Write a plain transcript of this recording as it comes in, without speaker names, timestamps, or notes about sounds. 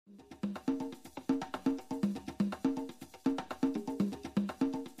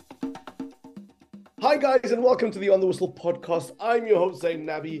Hi, guys, and welcome to the On the Whistle podcast. I'm your host, Zain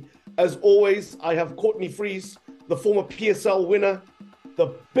Nabi. As always, I have Courtney Fries, the former PSL winner,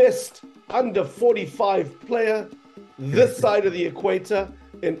 the best under 45 player this side of the equator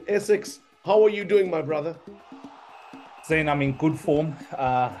in Essex. How are you doing, my brother? Zain, I'm in good form.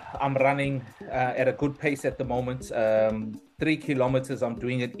 I'm running at a good pace at the moment. 3 kilometers, I'm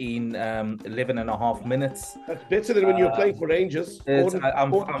doing it in 11 and a half minutes. That's better than when you were playing for Rangers.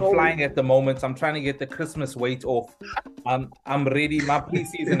 I'm flying at the moment. I'm trying to get the Christmas weight off. I'm ready. My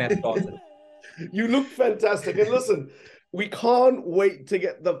preseason has started. You look fantastic. And listen, we can't wait to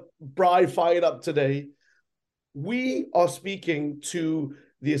get the bride fired up today. We are speaking to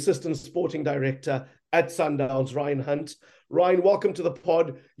the assistant sporting director at Sundowns, Ryan Hunt. Ryan, welcome to the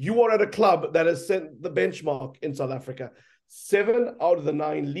pod. You are at a club that has set the benchmark in South Africa. 7 out of the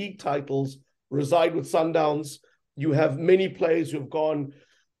 9 league titles reside with Sundowns. You have many players who have gone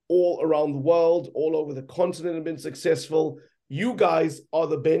all around the world, all over the continent, and been successful. You guys are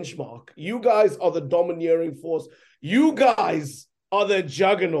the benchmark. You guys are the domineering force. You guys are the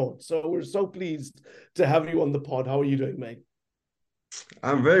juggernaut. So we're so pleased to have you on the pod. How are you doing, mate?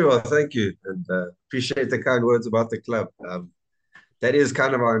 I'm very well, thank you, and appreciate the kind words about the club. That is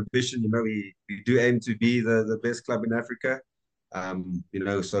kind of our ambition. We do aim to be the best club in Africa.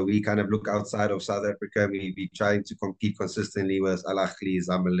 So we kind of look outside of South Africa. We be trying to compete consistently with Al Ahly,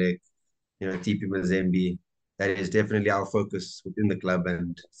 Zamalek, TP Mazembe. That is definitely our focus within the club,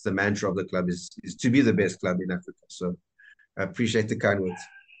 and it's the mantra of the club is to be the best club in Africa. So I appreciate the kind words.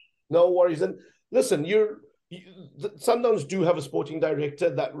 No worries. And listen, the Sundowns do have a sporting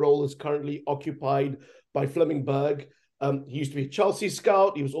director. That role is currently occupied by Fleming Berg. He used to be a Chelsea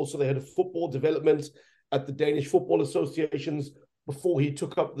scout. He was also the head of football development at the Danish Football Associations before he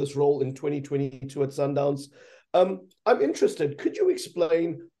took up this role in 2022 at Sundowns. I'm interested. Could you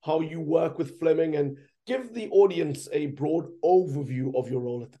explain how you work with Fleming and give the audience a broad overview of your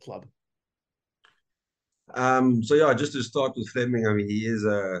role at the club? Just to start with Fleming, I mean, he's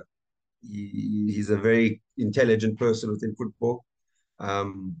a very intelligent person within football.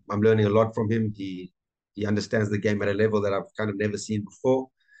 I'm learning a lot from him. He understands the game at a level that I've kind of never seen before,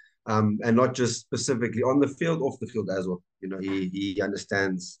 and not just specifically on the field, off the field as well. He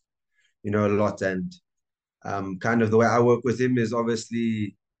understands, a lot, and kind of the way I work with him is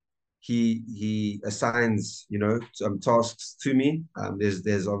obviously he assigns, some tasks to me.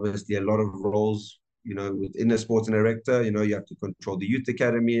 There's obviously a lot of roles within a sporting director. You have to control the youth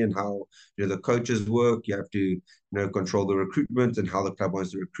academy and how the coaches work. You have to control the recruitment and how the club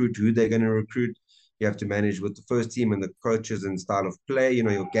wants to recruit, who they're going to recruit. You have to manage with the first team and the coaches and style of play,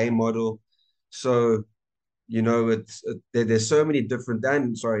 your game model. So there's so many different.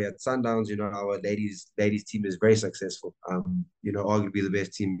 And sorry, at Sundowns, our ladies team is very successful. Arguably the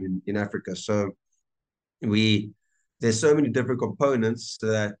best team in Africa. So there's so many different components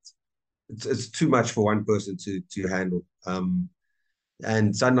that it's too much for one person to handle.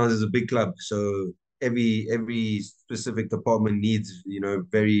 And Sundowns is a big club, so every specific department needs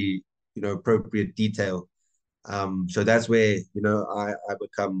very appropriate detail. So that's where I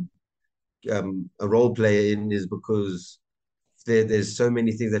become a role player in, is because there's so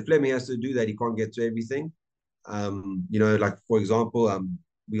many things that Fleming has to do that he can't get to everything. Like for example,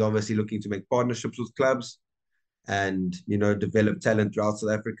 we're obviously looking to make partnerships with clubs and develop talent throughout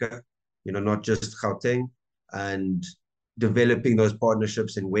South Africa. Not just Gauteng, and developing those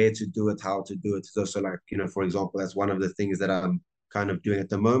partnerships and where to do it, how to do it. So like, for example, that's one of the things that I'm kind of doing at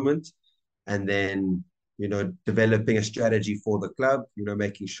the moment. And then, developing a strategy for the club,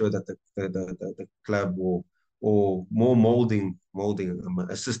 making sure that the club or more molding,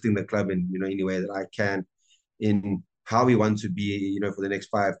 assisting the club in, any way that I can in how we want to be, for the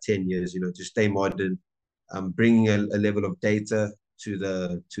next 5-10 years, to stay modern, bringing a level of data to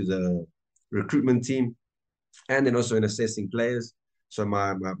the recruitment team, and then also in assessing players. So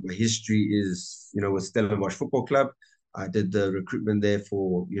my history is, with Stellenbosch Football Club. I did the recruitment there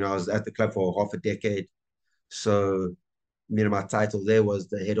for, I was at the club for half a decade. So, my title there was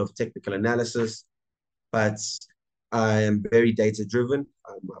the head of technical analysis, but I am very data driven.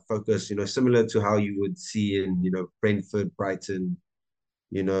 I focus, similar to how you would see in, Brentford, Brighton,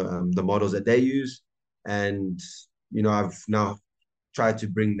 the models that they use. And, I've now tried to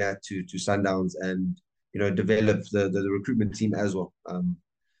bring that to Sundowns and, develop the recruitment team as well.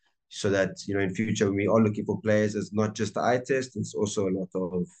 So that, in future, when we are looking for players, it's not just the eye test, it's also a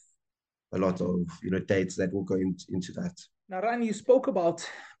lot of dates that will go into that. Now, Ryan, you spoke about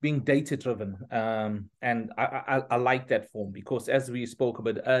being data-driven, and I like that form, because as we spoke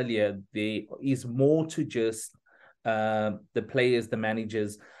about earlier, there is more to just the players, the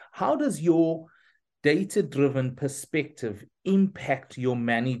managers. How does your data-driven perspective impact your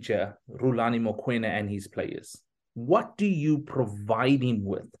manager, Rhulani Mokoena, and his players? What do you provide him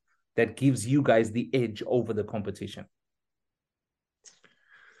with that gives you guys the edge over the competition?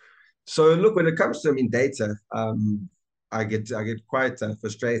 So look, when it comes to data, I get quite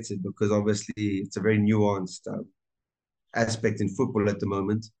frustrated because obviously it's a very nuanced aspect in football at the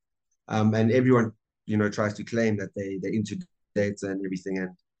moment, and everyone tries to claim that they're into data and everything. And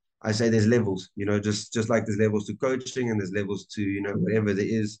I say there's levels, just like there's levels to coaching and there's levels to whatever there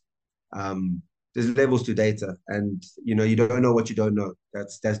is. There's levels to data, and you don't know what you don't know.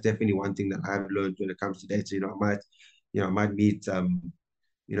 That's definitely one thing that I've learned when it comes to data. I might meet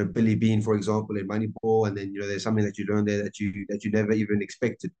Billy Bean, for example, in Moneyball, and then there's something that you learn there that you never even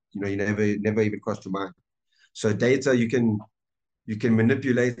expected. You never even crossed your mind. So data, you can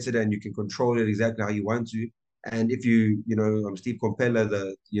manipulate it and you can control it exactly how you want to. And if Steve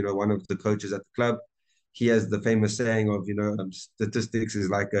Compella, one of the coaches at the club, he has the famous saying of statistics is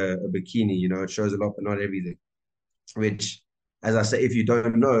like a bikini. It shows a lot but not everything. Which, as I say, if you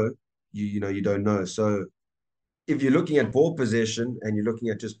don't know, you don't know. So if you're looking at ball possession and you're looking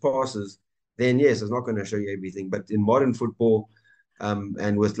at just passes, then yes, it's not going to show you everything. But in modern football,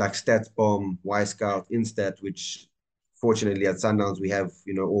 and with like StatsBomb, Wyscout, Instat, which fortunately at Sundowns we have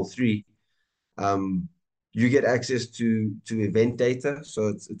all three, you get access to event data. So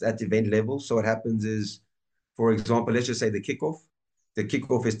it's at event level. So what happens is, for example, let's just say the kickoff. The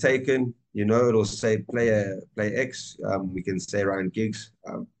kickoff is taken. It'll say player X. We can say Ryan Giggs.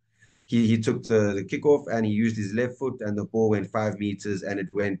 He took the kickoff and he used his left foot and the ball went 5 meters and it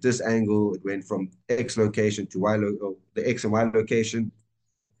went this angle. It went from X location to the X and Y location,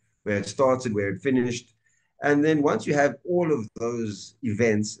 where it started, where it finished. And then once you have all of those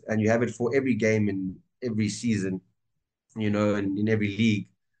events and you have it for every game in every season, and in every league,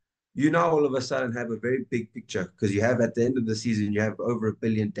 now all of a sudden have a very big picture, because you have at the end of the season, you have over 1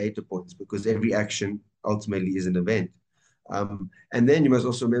 billion data points, because every action ultimately is an event. And then you must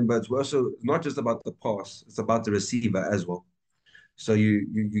also remember it's also not just about the pass, it's about the receiver as well. So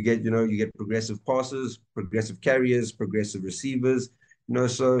you get progressive passes, progressive carriers, progressive receivers,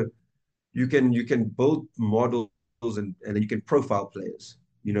 so you can build models and then you can profile players,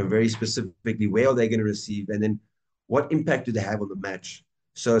 very specifically where are they going to receive and then what impact do they have on the match.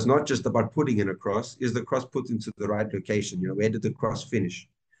 So it's not just about putting in a cross. Is the cross put into the right location? Where did the cross finish?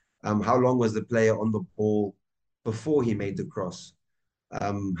 How long was the player on the ball before he made the cross?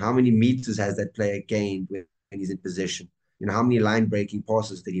 How many meters has that player gained when he's in possession? How many line breaking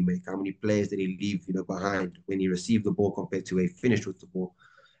passes did he make? How many players did he leave behind when he received the ball compared to when he finished with the ball?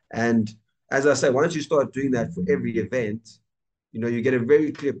 And as I say, once you start doing that for every event, you get a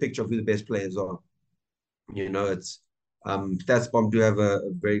very clear picture of who the best players are. It's StatsBomb do have a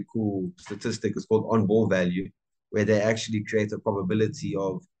very cool statistic. It's called on-ball value, where they actually create a probability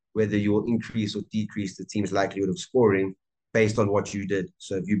of whether you will increase or decrease the team's likelihood of scoring based on what you did.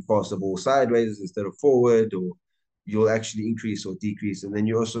 So if you pass the ball sideways instead of forward, or you'll actually increase or decrease. And then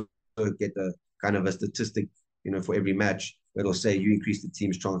you also get a kind of a statistic, for every match, it'll say you increase the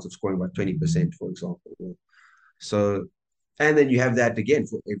team's chance of scoring by 20%, for example. So, and then you have that again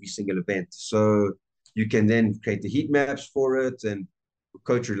for every single event. So you can then create the heat maps for it. And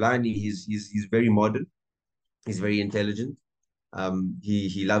Coach Rhulani, he's very modern. He's very intelligent.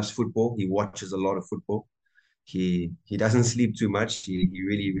 He loves football. He watches a lot of football. He doesn't sleep too much. He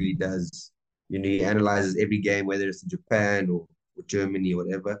really, really does. He analyzes every game, whether it's in Japan or Germany or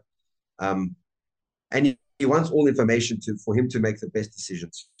whatever. And he wants all information for him to make the best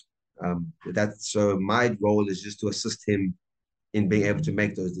decisions. So my role is just to assist him in being able to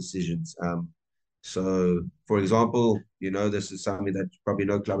make those decisions. So, for example, this is something that probably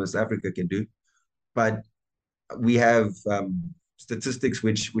no club in South Africa can do, but we have statistics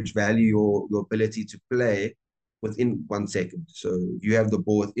which value your ability to play within 1 second. So if you have the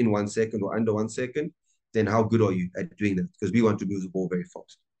ball within 1 second or under 1 second, then how good are you at doing that? Because we want to move the ball very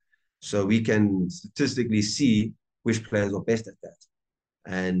fast. So we can statistically see which players are best at that.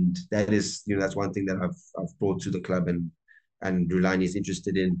 And that is, that's one thing that I've brought to the club, and Rhulani is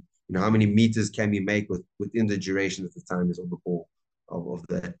interested in, how many meters can we make within the duration that the time is on the ball of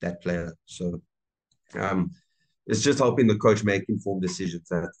that player. So it's just helping the coach make informed decisions.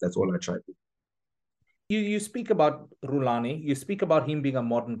 That's all I try to do. You speak about Rhulani, you speak about him being a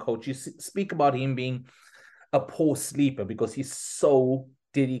modern coach, you speak about him being a poor sleeper because he's so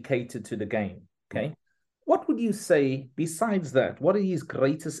dedicated to the game, okay? What would you say, besides that, what are his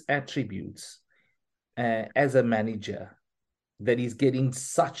greatest attributes as a manager that he's getting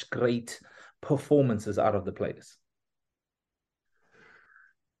such great performances out of the players?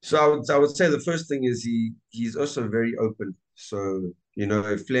 So I would say the first thing is he's also very open. So,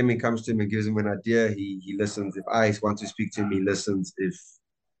 if Fleming comes to him and gives him an idea, he listens. If I want to speak to him, he listens. If,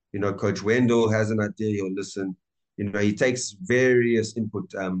 Coach Wendell has an idea, he'll listen. He takes various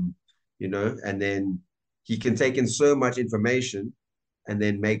input, and then he can take in so much information and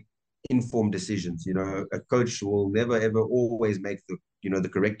then make informed decisions. A coach will never, ever, always make the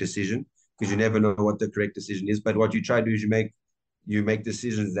correct decision, because you never know what the correct decision is. But what you try to do is you make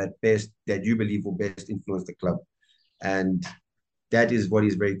decisions that you believe will best influence the club. And that is what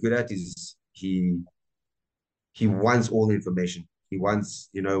he's very good at. Is he wants all the information. He wants,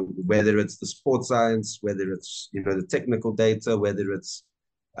 whether it's the sports science, whether it's, the technical data, whether it's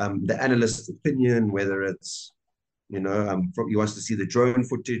the analyst's opinion, whether it's, he wants to see the drone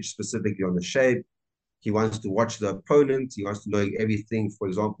footage specifically on the shape. He wants to watch the opponent. He wants to know everything. For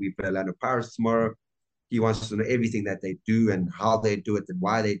example, we play Orlando Pirates tomorrow. He wants to know everything that they do and how they do it and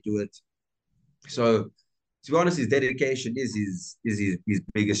why they do it. So, to be honest, his dedication is his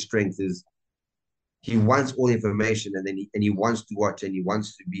biggest strength. Is he wants all the information, and then he wants to watch, and he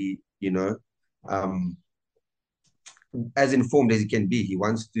wants to be, as informed as he can be. He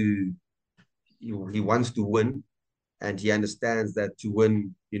wants to win, and he understands that to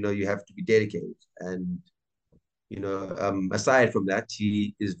win, you have to be dedicated. And aside from that,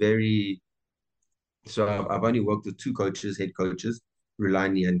 he is very. So I've only worked with two head coaches,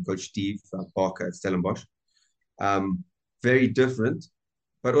 Rulani and Coach Steve Barker at Stellenbosch. Very different,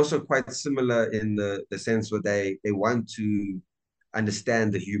 but also quite similar in the sense where they want to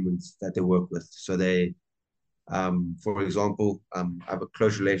understand the humans that they work with. So they, for example, I have a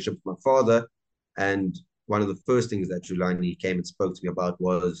close relationship with my father, and one of the first things that Rulani came and spoke to me about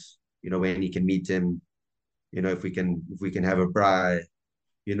was, when he can meet him, if we can have a braai.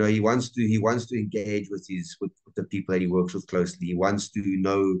 He wants to engage with the people that he works with closely. He wants to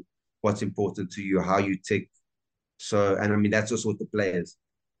know what's important to you, how you tick. So, and I mean, that's also with the players.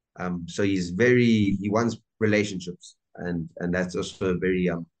 So he wants relationships, and that's also very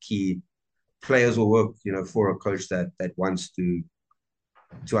key. Players will work, for a coach that wants to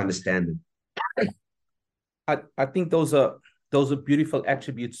understand them. I think those are beautiful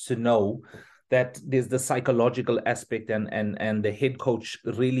attributes to know, that there's the psychological aspect, and the head coach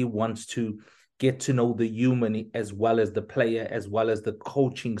really wants to get to know the human as well as the player, as well as the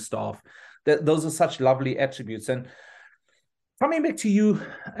coaching staff. Those are such lovely attributes. And coming back to you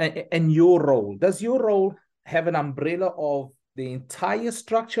and your role, does your role have an umbrella of the entire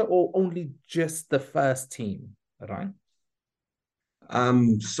structure, or only just the first team, right?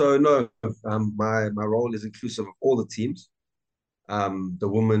 So no, my role is inclusive of all the teams, the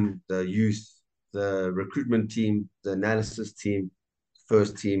women, the youth, the recruitment team, the analysis team,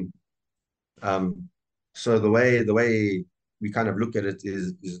 first team. So the way we kind of look at it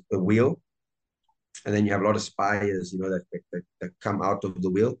is a wheel, and then you have a lot of spires, that come out of the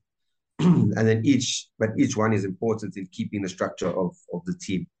wheel, and then each one is important in keeping the structure of the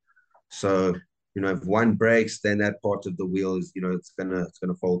team. So, if one breaks, then that part of the wheel is, it's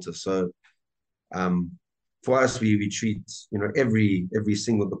gonna falter. So, for us, we treat, every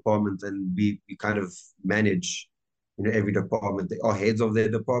single department, and we kind of manage, every department. They are heads of their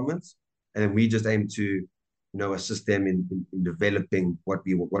departments, and then we just aim to, assist them in developing what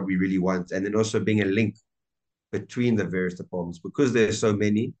we really want, and then also being a link between the various departments, because there's so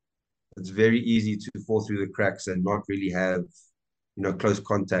many. It's very easy to fall through the cracks and not really have, close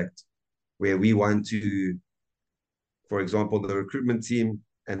contact, where we want to, for example, the recruitment team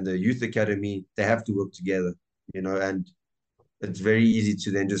and the youth academy, they have to work together, and it's very easy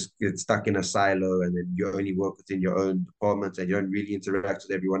to then just get stuck in a silo, and then you only work within your own department, and you don't really interact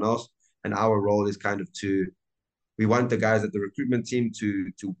with everyone else. And our role is kind of we want the guys at the recruitment team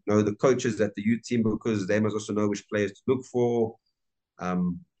to know the coaches at the youth team, because they must also know which players to look for,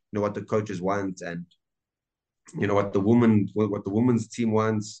 what the coaches want, and what the women's team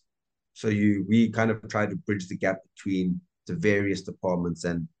wants. So we kind of try to bridge the gap between the various departments,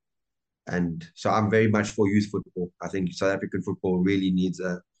 and so I'm very much for youth football. I think South African football really needs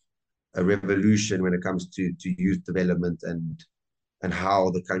a revolution when it comes to youth development and how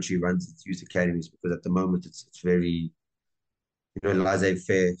the country runs its youth academies, because at the moment it's very,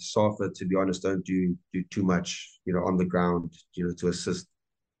 laissez-faire. SAFA, to be honest, don't do too much, on the ground, to assist.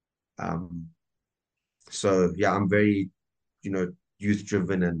 So yeah, I'm very, youth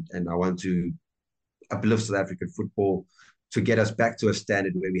driven, and I want to uplift South African football to get us back to a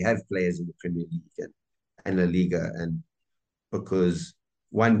standard where we have players in the Premier League and La Liga. And because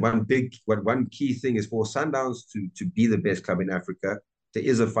one key thing is for Sundowns to be the best club in Africa, there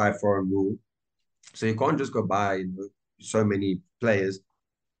is a 5 foreign rule. So you can't just go buy, so many players.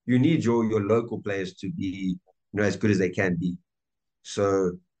 you need your local players to be, as good as they can be.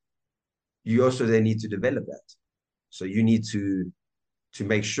 So you also then need to develop that. So you need to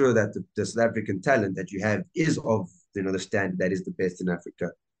make sure that the South African talent that you have is of the standard that is the best in Africa.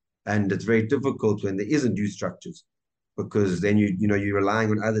 And it's very difficult when there isn't youth structures, because then you're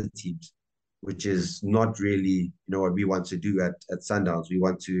relying on other teams, which is not really what we want to do at Sundowns. We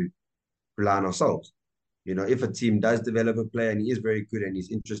want to rely on ourselves. If a team does develop a player and he is very good and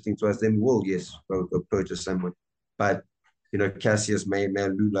he's interesting to us, then we will, yes, go purchase someone. But Cassius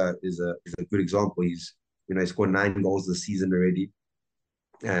Mealula is a good example. He's he scored 9 goals this season already,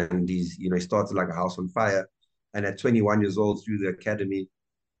 and he's he started like a house on fire. And at 21 years old, through the academy,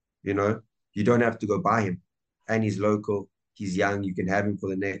 you don't have to go buy him, and he's local. He's young. You can have him for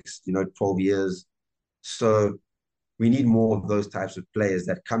the next 12 years. So we need more of those types of players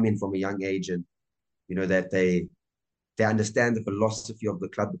that come in from a young age, and that they understand the philosophy of the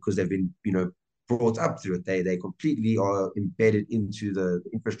club because they've been brought up through it. They completely are embedded into the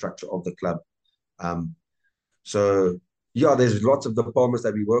infrastructure of the club. So yeah, there's lots of departments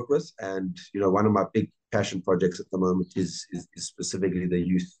that we work with, and one of my big passion projects at the moment is specifically the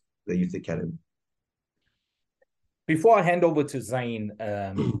youth academy. Before I hand over to Zane,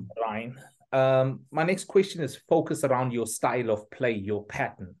 Ryan, my next question is focused around your style of play, your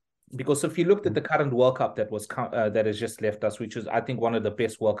pattern. Because if you looked at the current World Cup that has just left us, which is, I think, one of the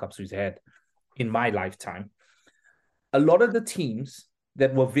best World Cups we've had in my lifetime, a lot of the teams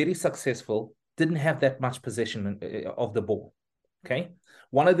that were very successful didn't have that much possession of the ball. Okay,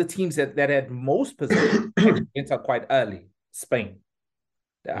 one of the teams that had most possession went out quite early, Spain.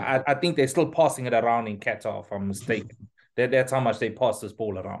 I think they're still passing it around in Qatar, if I'm mistaken. That's how much they pass this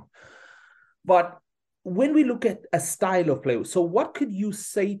ball around. But when we look at a style of play, so what could you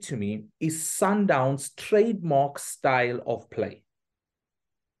say to me is Sundown's trademark style of play?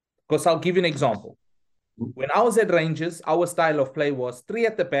 Because I'll give you an example. When I was at Rangers, our style of play was 3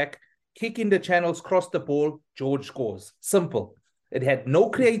 at the back, kick in the channels, cross the ball, George scores. Simple. It had no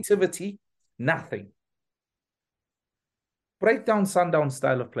creativity, nothing. Break down Sundown's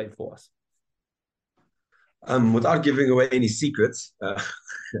style of play for us. Without giving away any secrets,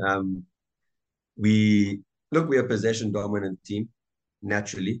 we're a possession dominant team,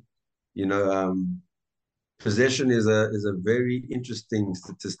 naturally. Possession is a very interesting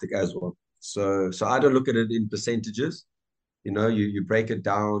statistic as well. So I don't look at it in percentages. You break it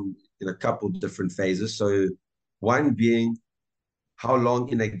down in a couple different phases. So one being, how long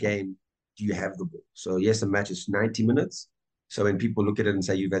in a game do you have the ball? So yes, a match is 90 minutes. So when people look at it and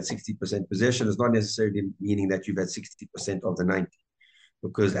say you've had 60% possession, it's not necessarily meaning that you've had 60% of the 90.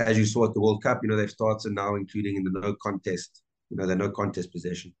 Because as you saw at the World Cup, they've started now including in the no contest, the no contest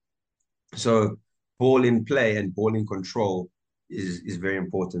possession. So ball in play and ball in control is very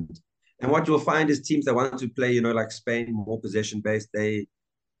important. And what you'll find is teams that want to play, like Spain, more possession based, they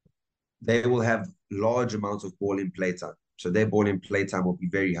will have large amounts of ball in play time. So their ball in play time will be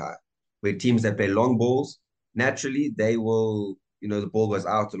very high. Where teams that play long balls, naturally they will, the ball goes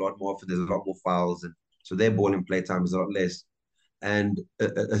out a lot more often. There's a lot more fouls, and so their ball in play time is a lot less. And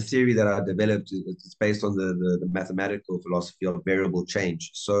a theory that I developed is based on the mathematical philosophy of variable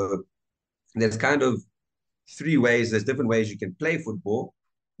change. So there's kind of 3 ways. There's different ways you can play football,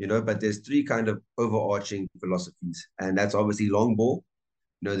 but there's 3 kind of overarching philosophies. And that's obviously long ball,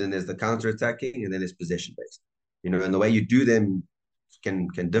 then there's the counter-attacking, and then there's possession-based. And the way you do them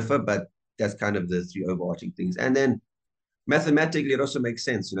can differ, but that's kind of the 3 overarching things. And then mathematically, it also makes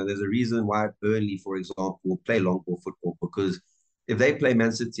sense. There's a reason why Burnley, for example, will play long ball football, because if they play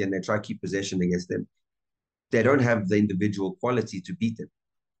Man City and they try to keep possession against them, they don't have the individual quality to beat them.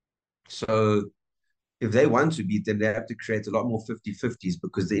 So if they want to beat them, they have to create a lot more 50-50s,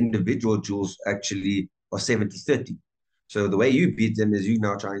 because the individual duels actually are 70-30. So the way you beat them is you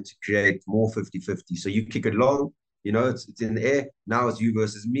now trying to create more 50-50. So you kick it long, it's in the air. Now it's you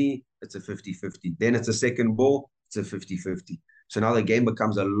versus me. It's a 50-50. Then it's a second ball. It's a 50-50. So now the game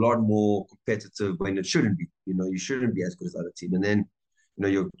becomes a lot more competitive when it shouldn't be. You shouldn't be as good as the other team. And then,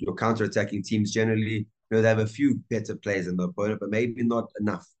 your counter-attacking teams generally, they have a few better players than the opponent, but maybe not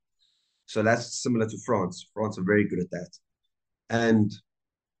enough. So that's similar to France. France are very good at that. And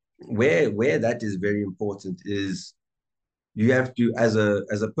where that is very important is you have to, as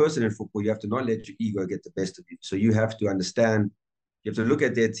a person in football, you have to not let your ego get the best of you. So you have to understand, you have to look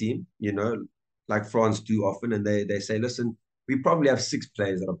at their team, like France do often, and they say, listen, we probably have 6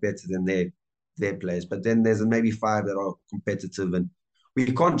 players that are better than their players, but then there's maybe 5 that are competitive, and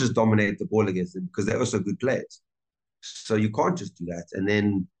we can't just dominate the ball against them because they're also good players. So you can't just do that. And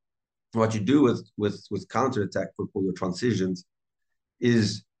then what you do with counter-attack football, your transitions,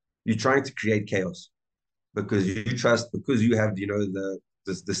 is you're trying to create chaos because because you have,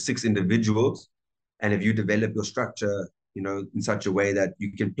 the six individuals, and if you develop your structure, in such a way that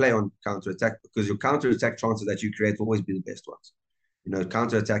you can play on counter-attack, because your counter-attack chances that you create will always be the best ones.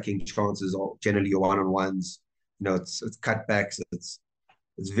 Counter-attacking chances are generally your one-on-ones. It's cutbacks. It's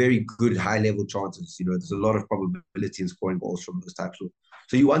very good high-level chances. There's a lot of probability in scoring goals from those types of.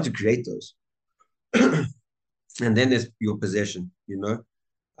 So you want to create those. And then there's your possession,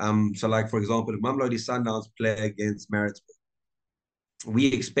 So like, for example, if Mamelodi Sundowns play against Maritzburg, we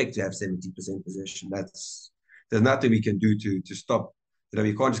expect to have 70% possession. There's nothing we can do to stop.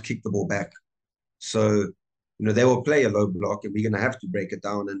 We can't just kick the ball back. So, they will play a low block, and we're going to have to break it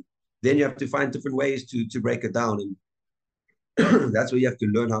down. And then you have to find different ways to break it down. And that's where you have to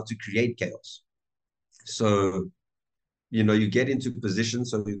learn how to create chaos. So, you get into position.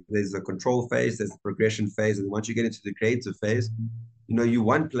 So there's the control phase, there's the progression phase. And once you get into the creative phase, you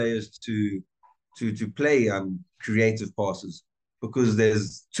want players to play creative passes, because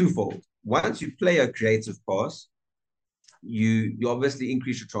there's twofold. Once you play a creative pass, you obviously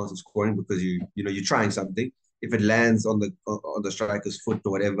increase your chance of scoring, because you're trying something. If it lands on the striker's foot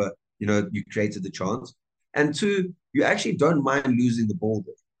or whatever, you created the chance. And two, you actually don't mind losing the ball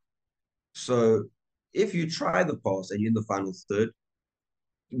there. So if you try the pass and you're in the final third,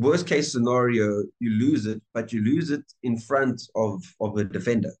 worst case scenario, you lose it, but you lose it in front of a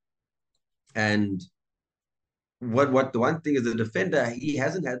defender. And what the one thing is, the defender, he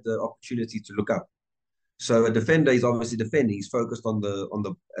hasn't had the opportunity to look up. So a defender is obviously defending. He's focused on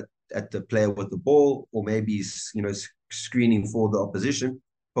the player with the ball, or maybe he's screening for the opposition.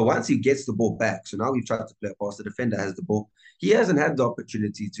 But once he gets the ball back, so now we've tried to play a pass, the defender has the ball. He hasn't had the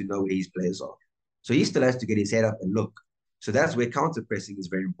opportunity to know where his players are. So he still has to get his head up and look. So that's where counter pressing is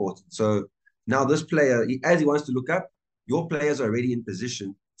very important. So now this player, as he wants to look up, your players are already in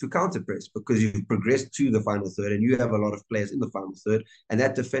position to counter press, because you've progressed to the final third and you have a lot of players in the final third, and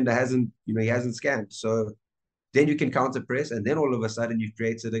that defender hasn't scanned. So then you can counter press, and then all of a sudden you've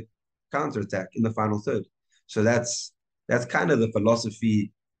created a counter attack in the final third. So that's kind of the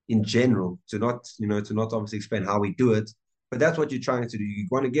philosophy in general, to not obviously explain how we do it, but that's what you're trying to do. You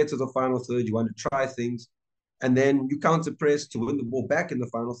want to get to the final third, you want to try things, and then you counter press to win the ball back in the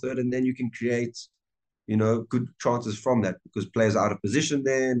final third, and then you can create good chances from that, because players are out of position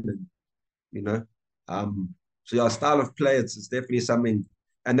then, and so your style of play, it's definitely something.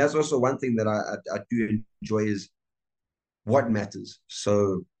 And that's also one thing that I do enjoy, is what matters.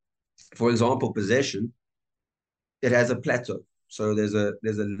 So for example, possession, it has a plateau. So there's a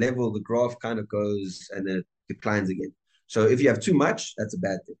level, the graph kind of goes and then it declines again. So if you have too much, that's a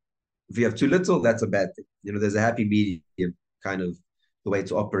bad thing. If you have too little, that's a bad thing. There's a happy medium, kind of the way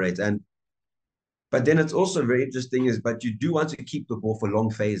to operate. But then it's also very interesting but you do want to keep the ball for long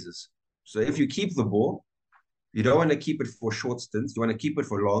phases. So if you keep the ball, you don't want to keep it for short stints. You want to keep it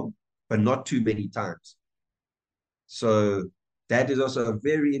for long, but not too many times. So that is also a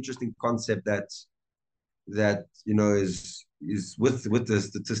very interesting concept that is with the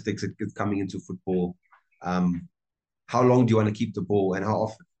statistics that's coming into football. How long do you want to keep the ball, and how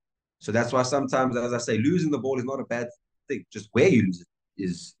often? So that's why sometimes, as I say, losing the ball is not a bad thing. Just where you lose it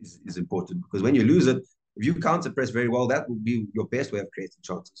is important, because when you lose it, if you counter press very well, that will be your best way of creating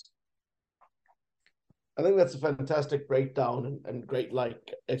chances. I think that's a fantastic breakdown and great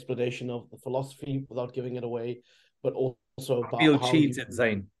explanation of the philosophy without giving it away, but also about I feel cheated,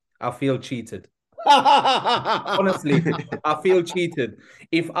 Zane. I feel cheated. Honestly, I feel cheated.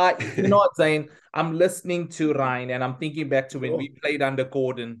 Zane, I'm listening to Ryan and I'm thinking back to when we played under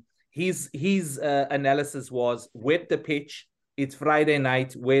Gordon. His analysis was, wet the pitch, it's Friday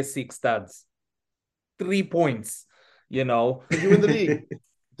night, wear 6 studs. 3 points, Did you win the league?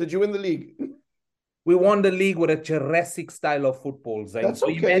 Did you win the league? We won the league with a Jurassic style of football, Zane. That's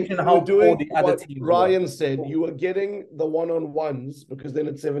okay. So imagine how poor the other teams Ryan said, you were getting the one-on-ones, because then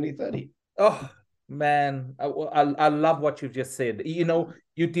it's 70-30. Oh, man, I love what you've just said.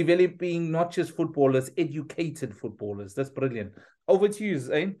 You're developing not just footballers, educated footballers. That's brilliant. Over to you,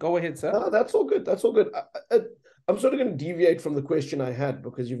 Zane. Go ahead, sir. No, that's all good. That's all good. I'm sort of going to deviate from the question I had,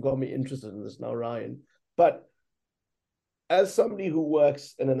 because you've got me interested in this now, Ryan. But as somebody who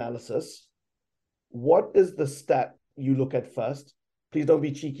works in analysis, what is the stat you look at first? Please don't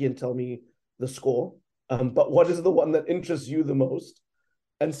be cheeky and tell me the score. But what is the one that interests you the most?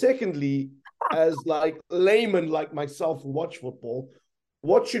 And secondly, as laymen like myself who watch football,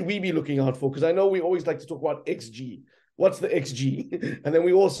 what should we be looking out for? Because I know we always like to talk about XG. What's the XG? And then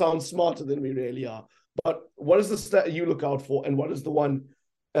we all sound smarter than we really are. But what is the stat you look out for? And what is the one,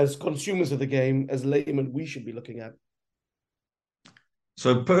 as consumers of the game, as laymen, we should be looking at?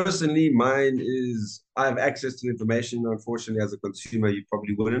 So personally, mine is I have access to information. Unfortunately, as a consumer, you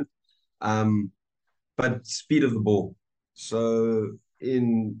probably wouldn't. Um, but speed of the ball. So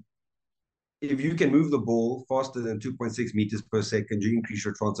in if you can move the ball faster than 2.6 meters per second, you increase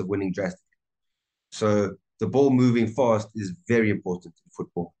your chance of winning drastically. So the ball moving fast is very important in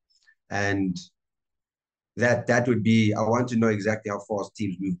football. And that would be I want to know exactly how fast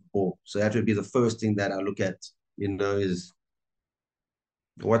teams move the ball. So that would be the first thing that I look at, is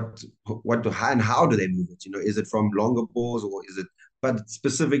what and how do they move it? Is it from longer balls or is it but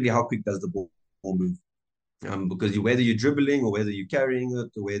specifically how quick does the ball move? Because whether you're dribbling or whether you're carrying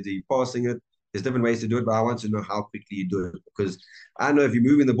it or whether you're passing it, there's different ways to do it, but I want to know how quickly you do it because I know if you're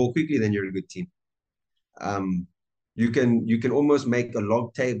moving the ball quickly, then you're a good team. Um, you can almost make a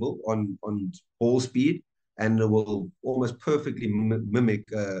log table on ball speed, and it will almost perfectly mimic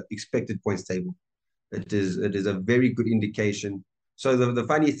expected points table. It is a very good indication. So the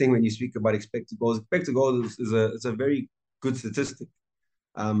funny thing when you speak about expected goals is a very good statistic.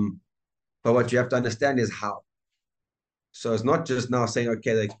 Um, but what you have to understand is how. So it's not just now saying,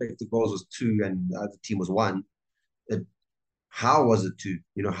 okay, the expected goals was 2 and the other team was 1. It, how was it 2?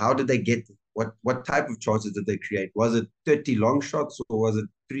 How did they get it? What type of chances did they create? Was it 30 long shots or was it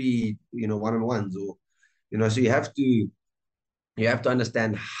 3, one-on-ones? Or, so you have to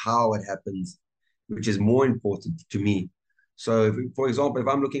understand how it happens, which is more important to me. So, for example, if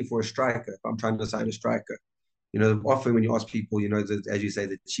I'm looking for a striker, if I'm trying to sign a striker, often when you ask people, as you say,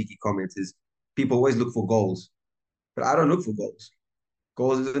 the cheeky comment is people always look for goals, but I don't look for goals.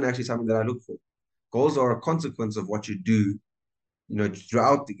 Goals isn't actually something that I look for. Goals are a consequence of what you do,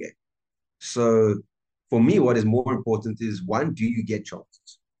 throughout the game. So for me, what is more important is one, do you get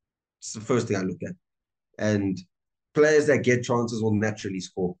chances? It's the first thing I look at. And players that get chances will naturally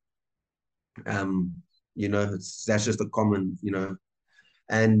score. Um, that's just a common,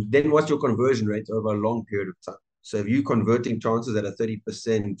 and then what's your conversion rate over a long period of time? So if you're converting chances at a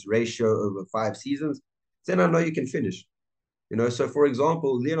 30% ratio over 5 seasons, then I know you can finish. So for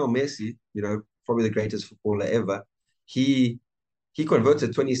example, Lionel Messi, probably the greatest footballer ever, he converts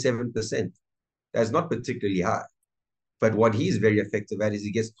at 27%. That's not particularly high. But what he's very effective at is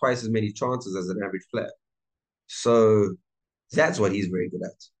he gets twice as many chances as an average player. So that's what he's very good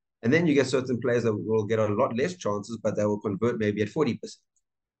at. And then you get certain players that will get a lot less chances, but they will convert maybe at 40%.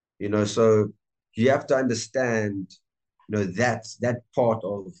 So you have to understand, that part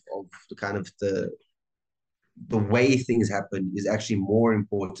of the kind of the way things happen is actually more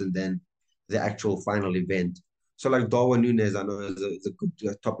important than the actual final event. So like Darwin Núñez, I know is a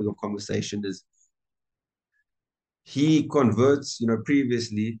good topic of conversation is he converts,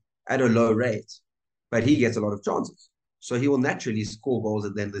 previously at a low rate, but he gets a lot of chances. So he will naturally score goals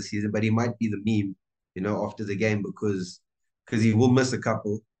at the end of the season, but he might be the meme, after the game because he will miss a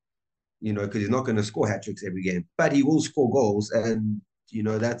couple, because he's not going to score hat tricks every game, but he will score goals, and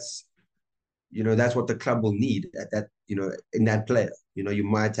that's what the club will need at that, in that player. You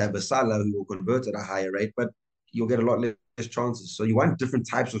might have a Salah who will convert at a higher rate, but you'll get a lot less chances. So you want different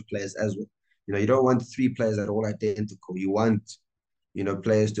types of players as well. You don't want 3 players that are all identical. You want,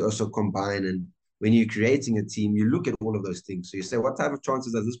 players to also combine. And when you're creating a team, you look at all of those things. So you say, what type of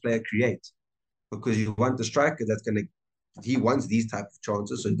chances does this player create? Because you want the striker he wants these type of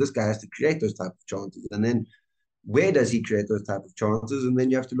chances. So this guy has to create those type of chances. And then where does he create those type of chances? And then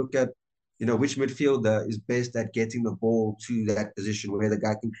you have to look at, which midfielder is best at getting the ball to that position where the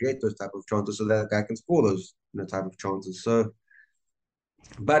guy can create those type of chances so that guy can score those, type of chances. So,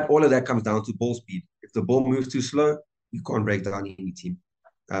 but all of that comes down to ball speed. If the ball moves too slow, you can't break down any team.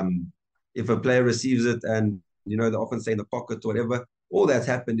 If a player receives it and, they often say in the pocket or whatever, all that's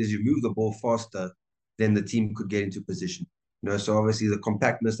happened is you move the ball faster than the team could get into position. So obviously the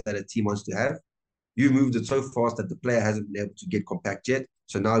compactness that a team wants to have, you moved it so fast that the player hasn't been able to get compact yet.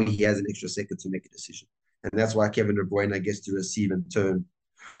 So now he has an extra second to make a decision. And that's why Kevin De Bruyne gets to receive and turn,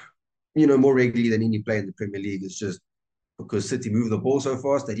 more regularly than any player in the Premier League. It's just because City move the ball so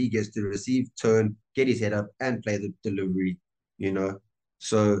fast that he gets to receive, turn, get his head up, and play the delivery,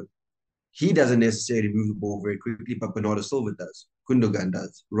 So he doesn't necessarily move the ball very quickly, but Bernardo Silva does, Gundogan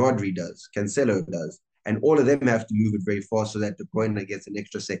does, Rodri does, Cancelo does. And all of them have to move it very fast so that De Bruyne gets an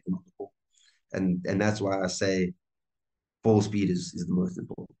extra second on the ball. And that's why I say ball speed is the most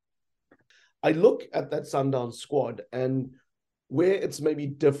important. I look at that Sundown squad and where it's maybe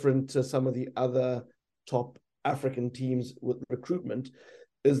different to some of the other top African teams with recruitment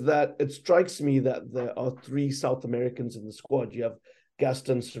is that it strikes me that there are 3 South Americans in the squad. You have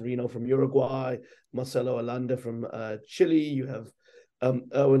Gaston Sereno from Uruguay, Marcelo Holanda from Chile, you have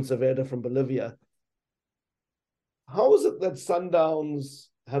Erwin Saavedra from Bolivia. how is it that Sundowns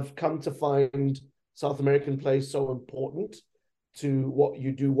have come to find South American play so important to what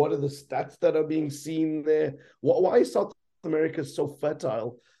you do? What are the stats that are being seen there? Why is South America so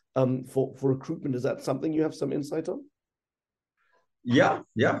fertile for recruitment? Is that something you have some insight on? Yeah,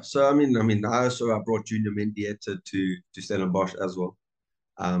 yeah. So I brought Junior Mendieta to Stellenbosch as well.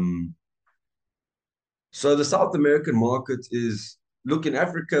 So the South American market is, look, in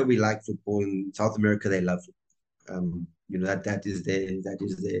Africa we like football, in South America they love football. That is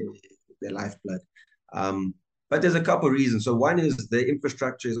their lifeblood. But there's a couple of reasons. So one is the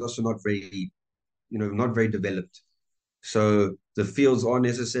infrastructure is also not very developed. So the fields aren't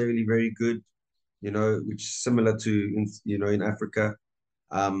necessarily very good, which is similar to in Africa.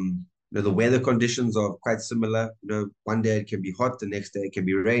 The weather conditions are quite similar. One day it can be hot, the next day it can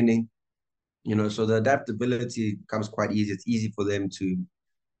be raining. So the adaptability becomes quite easy. It's easy for them to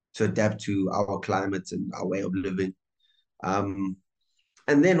adapt to our climate and our way of living. And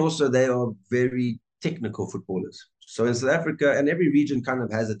then also they are very technical footballers. So in South Africa, and every region kind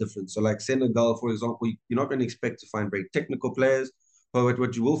of has a difference. So like Senegal, for example, you're not going to expect to find very technical players, but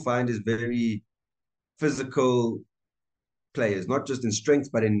what you will find is very physical players, not just in strength,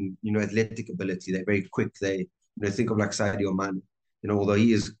 but in athletic ability. They're very quick. They think of like Sadio Mane, although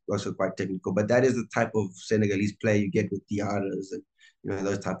he is also quite technical. But that is the type of Senegalese player you get with Diarras and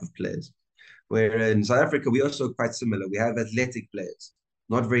those type of players. Where in South Africa, we're also quite similar. We have athletic players,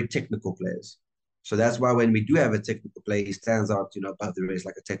 not very technical players. So that's why when we do have a technical player, he stands out, above the rest,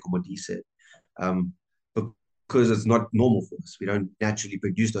 like a Teko Modise. Because it's not normal for us. We don't naturally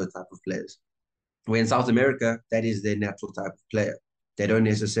produce those type of players. Where in South America, that is their natural type of player. They don't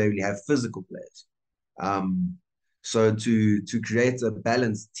necessarily have physical players. So to create a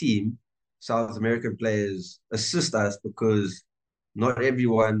balanced team, South American players assist us because not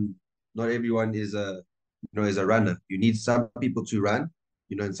everyone is a runner. You need some people to run,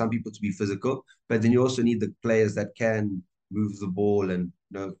 and some people to be physical, but then you also need the players that can move the ball and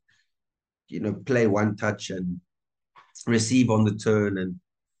play one touch and receive on the turn and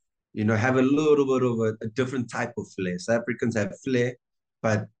have a little bit of a different type of flair. South Africans have flair,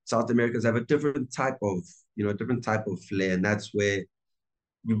 but South Americans have a different type of flair, and that's where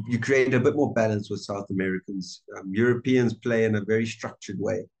you create a bit more balance with South Americans. Europeans play in a very structured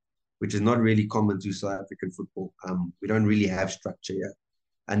way, which is not really common to South African football. We don't really have structure yet,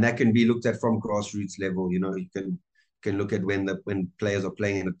 and that can be looked at from grassroots level. You can look at when players are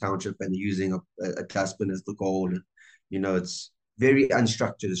playing in a township and using a dustbin as the goal. And, it's very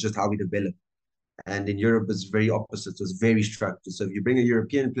unstructured. It's just how we develop. And in Europe, it's very opposite. So it's very structured. So if you bring a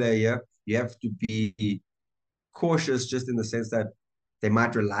European player here, you have to be cautious just in the sense that they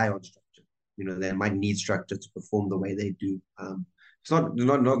might rely on structure. They might need structure to perform the way they do. It's not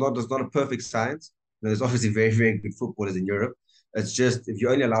a perfect science. There's obviously very, very good footballers in Europe. It's just if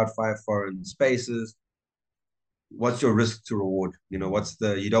you're only allowed 5 foreign spaces, what's your risk to reward? You don't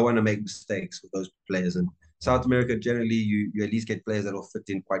want to make mistakes with those players. And South America, generally, you at least get players that will fit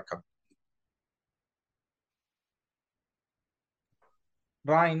in quite comfortably.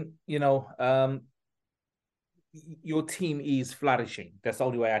 Ryan, your team is flourishing. That's the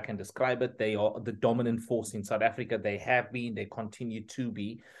only way I can describe it. They are the dominant force in South Africa. They have been, they continue to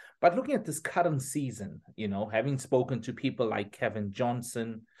be. But looking at this current season, having spoken to people like Kevin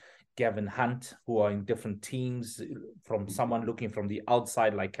Johnson, Gavin Hunt, who are in different teams, from someone looking from the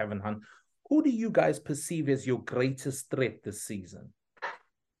outside like Kevin Hunt, who do you guys perceive as your greatest threat this season?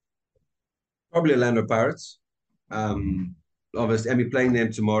 Probably Orlando Pirates. Obviously, and we're playing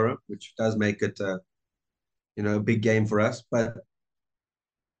them tomorrow, which does make it a big game for us. But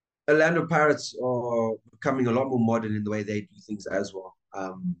Orlando Pirates are becoming a lot more modern in the way they do things as well.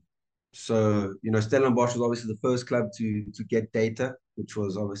 So Stellenbosch was obviously the first club to get data, which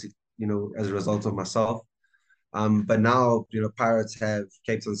was obviously as a result of myself. But now Pirates have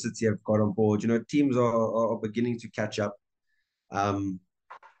Cape Town City have got on board. Teams are beginning to catch up.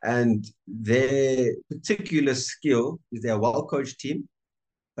 And their particular skill is they're a well-coached team,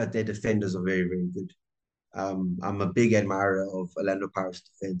 but their defenders are very, very good. I'm a big admirer of Orlando Pirates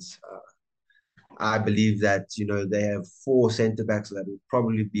defense. I believe that, they have 4 centre-backs that will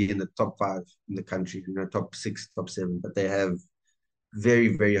probably be in the top 5 in the country, top 6, top 7, but they have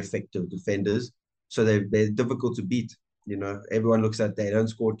very, very effective defenders. So they're difficult to beat. Everyone looks at they don't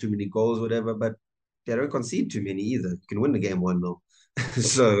score too many goals, whatever, but they don't concede too many either. You can win the game 1-0.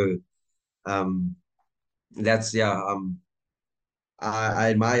 So that's I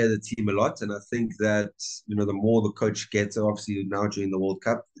admire the team a lot, and I think that the more the coach gets, obviously now during the World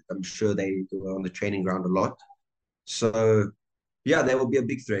Cup, I'm sure they were on the training ground a lot. So yeah, they will be a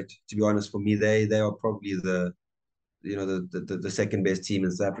big threat. To be honest, for me, they are probably the the second best team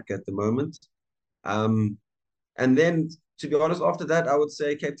in South Africa at the moment. And then, to be honest, after that, I would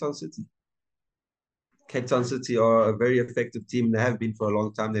say Cape Town City. Cape Town City are a very effective team. They have been for a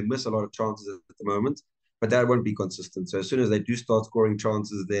long time. They miss a lot of chances at the moment, but that won't be consistent. So as soon as they do start scoring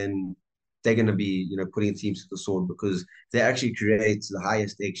chances, then they're going to be, putting teams to the sword, because they actually create the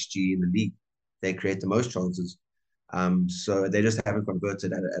highest XG in the league. They create the most chances. So they just haven't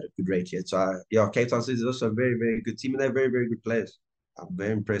converted at a good rate yet. So Cape Town City is also a very, very good team, and they're very, very good players. I'm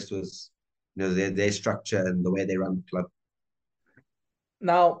very impressed with their structure and the way they run the club.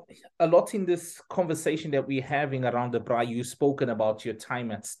 Now, a lot in this conversation that we're having around the Braai, you've spoken about your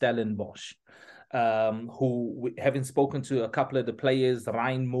time at Stellenbosch, who, having spoken to a couple of the players,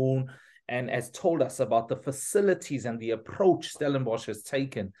 Ryan Moon, and has told us about the facilities and the approach Stellenbosch has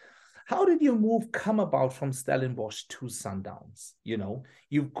taken. How did your move come about from Stellenbosch to Sundowns?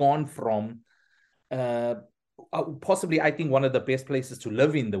 You've gone from possibly, I think, one of the best places to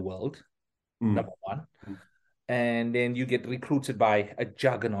live in the world, number one. And then you get recruited by a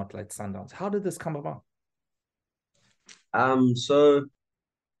juggernaut like Sundowns. How did this come about? So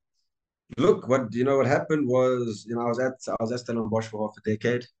look, what happened was, I was at Stellenbosch for half a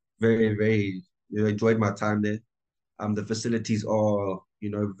decade. Very, very, enjoyed my time there. The facilities are,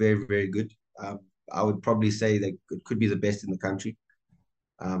 very, very good. I would probably say that it could be the best in the country.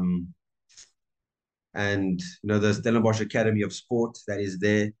 And the Stellenbosch Academy of Sport that is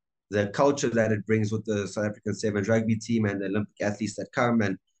there, the culture that it brings with the South African Sevens rugby team and the Olympic athletes that come,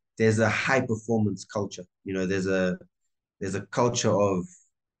 and there's a high performance culture. There's a culture of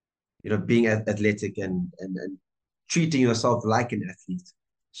being athletic and treating yourself like an athlete.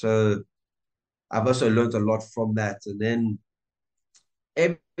 So I've also learned a lot from that. And then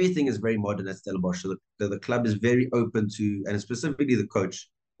everything is very modern at Stellenbosch. So the club is very open to, and specifically the coach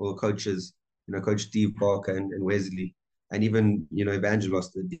or coaches, Coach Steve Barker and Wesley, and even,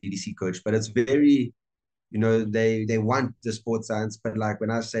 Evangelos, the DDC coach. But it's very, they want the sports science, but like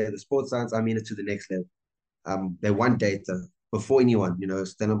when I say the sports science, I mean it to the next level. They want data before anyone.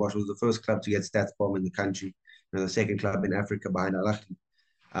 Stellenbosch was the first club to get StatsBomb in the country, the second club in Africa behind Al Ahly.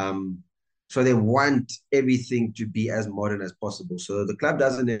 So they want everything to be as modern as possible. So the club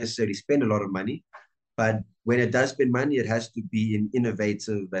doesn't necessarily spend a lot of money, but when it does spend money, it has to be in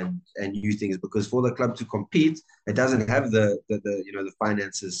innovative and new things, because for the club to compete, it doesn't have the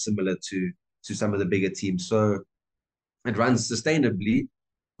finances similar to some of the bigger teams. So it runs sustainably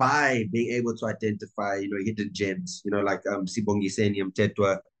by being able to identify, hidden gems, like Sibongiseni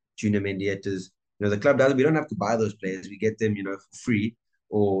Mthethwa, Junior Mendietas. The club doesn't, we don't have to buy those players. We get them, for free,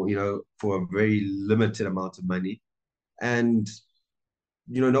 or, for a very limited amount of money. And,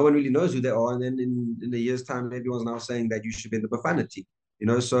 no one really knows who they are. And then in a year's time, everyone's now saying that you should be in the Bafana team,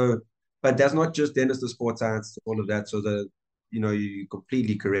 so, but that's not just then, it's the sports science, all of that. So you're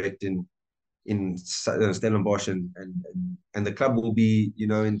completely correct in Stellenbosch, and the club will be,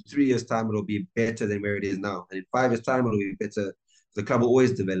 in 3 years' time, it'll be better than where it is now. And in 5 years' time, it'll be better. The club will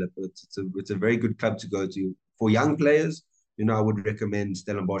always develop. It's a very good club to go to. For young players, I would recommend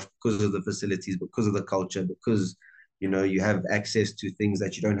Stellenbosch because of the facilities, because of the culture, because, you have access to things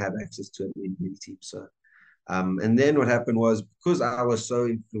that you don't have access to in many teams. So, and then what happened was, because I was so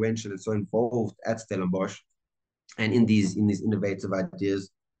influential and so involved at Stellenbosch and in these innovative ideas,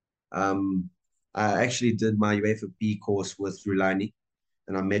 I actually did my UEFA B course with Rulani,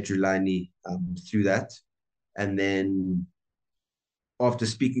 and I met Rulani through that. And then after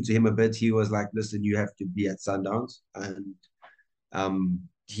speaking to him a bit, he was like, listen, you have to be at Sundowns. And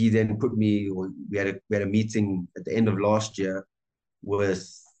he then put me, we had a meeting at the end of last year with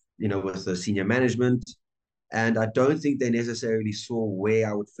the senior management. And I don't think they necessarily saw where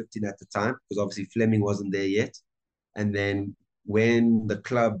I would fit in at the time, because obviously Fleming wasn't there yet. And then when the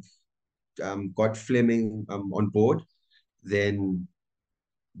club got Fleming on board, then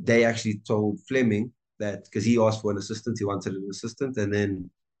they actually told Fleming that, because he asked for an assistant, he wanted an assistant, and then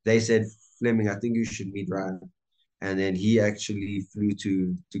they said, Fleming, I think you should meet Ryan. And then he actually flew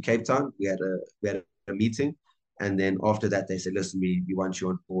to Cape Town. We had a meeting, and then after that they said, listen, we want you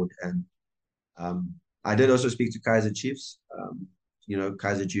on board. And I did also speak to Kaizer Chiefs.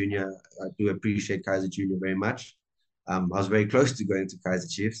 Kaizer Junior, I do appreciate Kaizer Junior very much. I was very close to going to Kaizer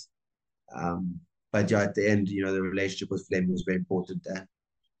Chiefs. But yeah, at the end, the relationship with Fleming was very important.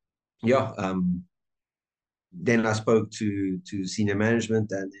 Then I spoke to senior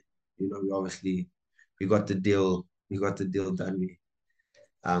management, and we got the deal. We got the deal done.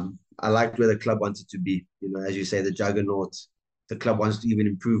 I liked where the club wanted to be. As you say, the juggernaut. The club wants to even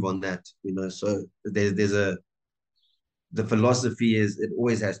improve on that. So the philosophy is it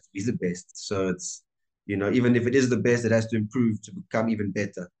always has to be the best. So it's even if it is the best, it has to improve to become even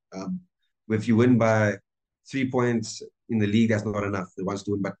better. If you win by 3 points in the league, that's not enough. It wants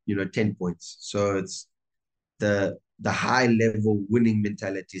to win by 10 points. So it's the high level winning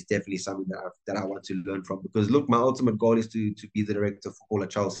mentality is definitely something that I want to learn from, because look, my ultimate goal is to be the director of football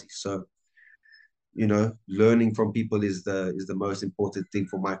at Chelsea. So learning from people is the most important thing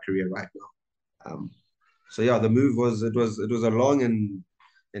for my career right now. So yeah, the move was a long and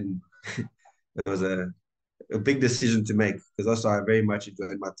it was a big decision to make, because also I very much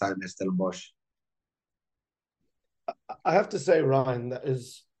enjoyed my time at Stellenbosch. I have to say, Ryan, that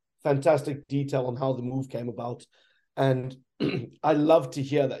is fantastic detail on how the move came about. And I love to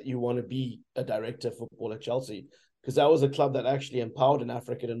hear that you want to be a director of football at Chelsea, because that was a club that actually empowered an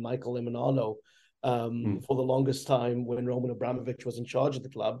African and Michael Emenalo for the longest time when Roman Abramovich was in charge of the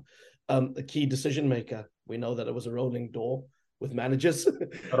club, a key decision maker. We know that it was a rolling door with managers.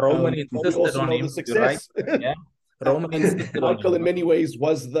 Roman insisted on him, the success. Right? Yeah. Roman insisted on Michael, in many ways,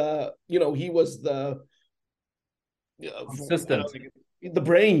 was he was the assistant, the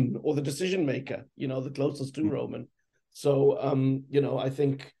brain or the decision maker, the closest to Roman. So, I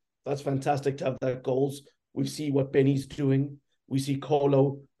think that's fantastic to have that goals. We see what Benny's doing. We see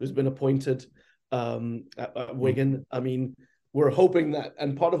Kolo, who's been appointed at Wigan. I mean, we're hoping that,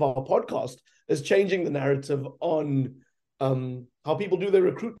 and part of our podcast is changing the narrative on how people do their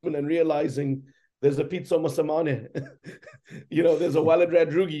recruitment and realizing there's a Pitso Masamane, there's a Walid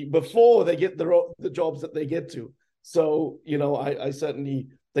Radrugi before they get the jobs that they get to. So, I certainly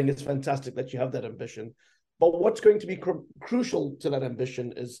think it's fantastic that you have that ambition. But what's going to be crucial to that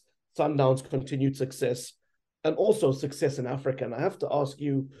ambition is Sundowns' continued success, and also success in Africa. And I have to ask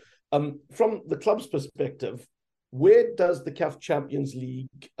you, from the club's perspective, where does the CAF Champions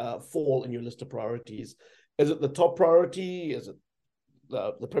League fall in your list of priorities? Is it the top priority? Is it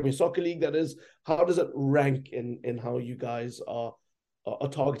the Premier Soccer League, that is? How does it rank in how you guys are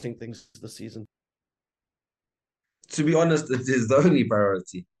targeting things this season? To be honest, it is the only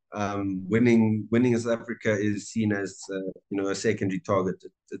priority. Winning in South Africa is seen as a secondary target.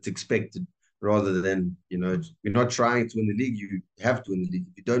 It's expected, rather than you're not trying to win the league. You have to win the league.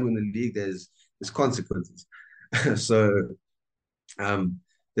 If you don't win the league, there's consequences. So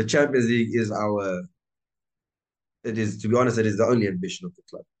the Champions League is to be honest, it is the only ambition of the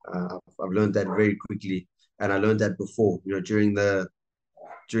club. I've learned that very quickly, and I learned that before, during the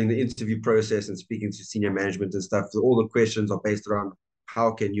interview process and speaking to senior management and stuff. All the questions are based around,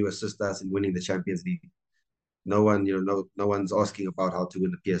 how can you assist us in winning the Champions League? No one, no one's asking about how to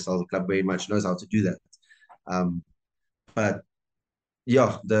win the PSL. The club very much knows how to do that. But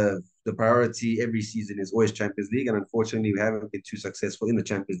yeah, the priority every season is always Champions League, and unfortunately, we haven't been too successful in the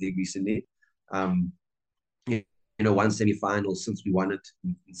Champions League recently. One semi-final since we won it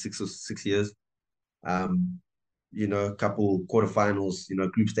in 6 years. A couple quarterfinals,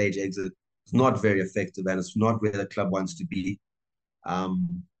 group stage exit. It's not very effective, and it's not where the club wants to be.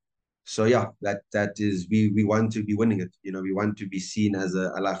 So yeah, that is, we want to be winning it. We want to be seen as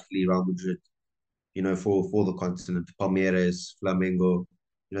a Al Ahly, Real Madrid, for the continent. Palmeiras, Flamengo,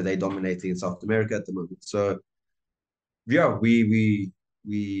 they're dominating in South America at the moment. So yeah, we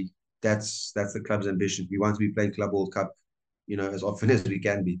that's the club's ambition. We want to be playing Club World Cup, as often as we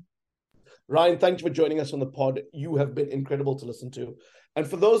can be. Ryan, thank you for joining us on the pod. You have been incredible to listen to. And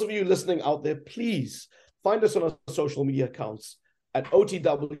for those of you listening out there, please find us on our social media accounts at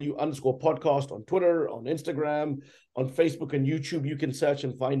OTW_podcast on Twitter, on Instagram, on Facebook and YouTube. You can search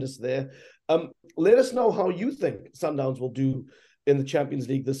and find us there. Let us know how you think Sundowns will do in the Champions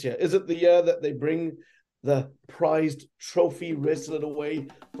League this year. Is it the year that they bring the prized trophy, wrestle it away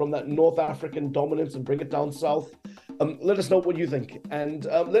from that North African dominance and bring it down south? Let us know what you think. And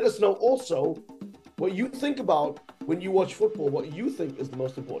let us know also what you think about when you watch football, what you think is the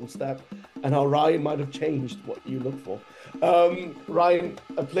most important step, and how Ryan might have changed what you look for. Ryan,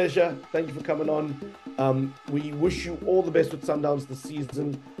 a pleasure. Thank you for coming on. We wish you all the best with Sundowns this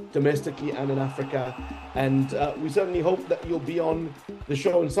season, domestically and in Africa. And we certainly hope that you'll be on the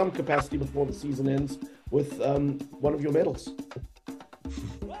show in some capacity before the season ends with one of your medals.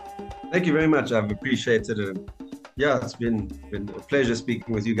 Thank you very much. I've appreciated it. Yeah, it's been a pleasure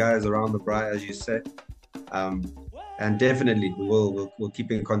speaking with you guys around the braai, as you say. And definitely we'll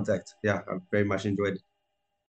keep in contact. Yeah, I've very much enjoyed it.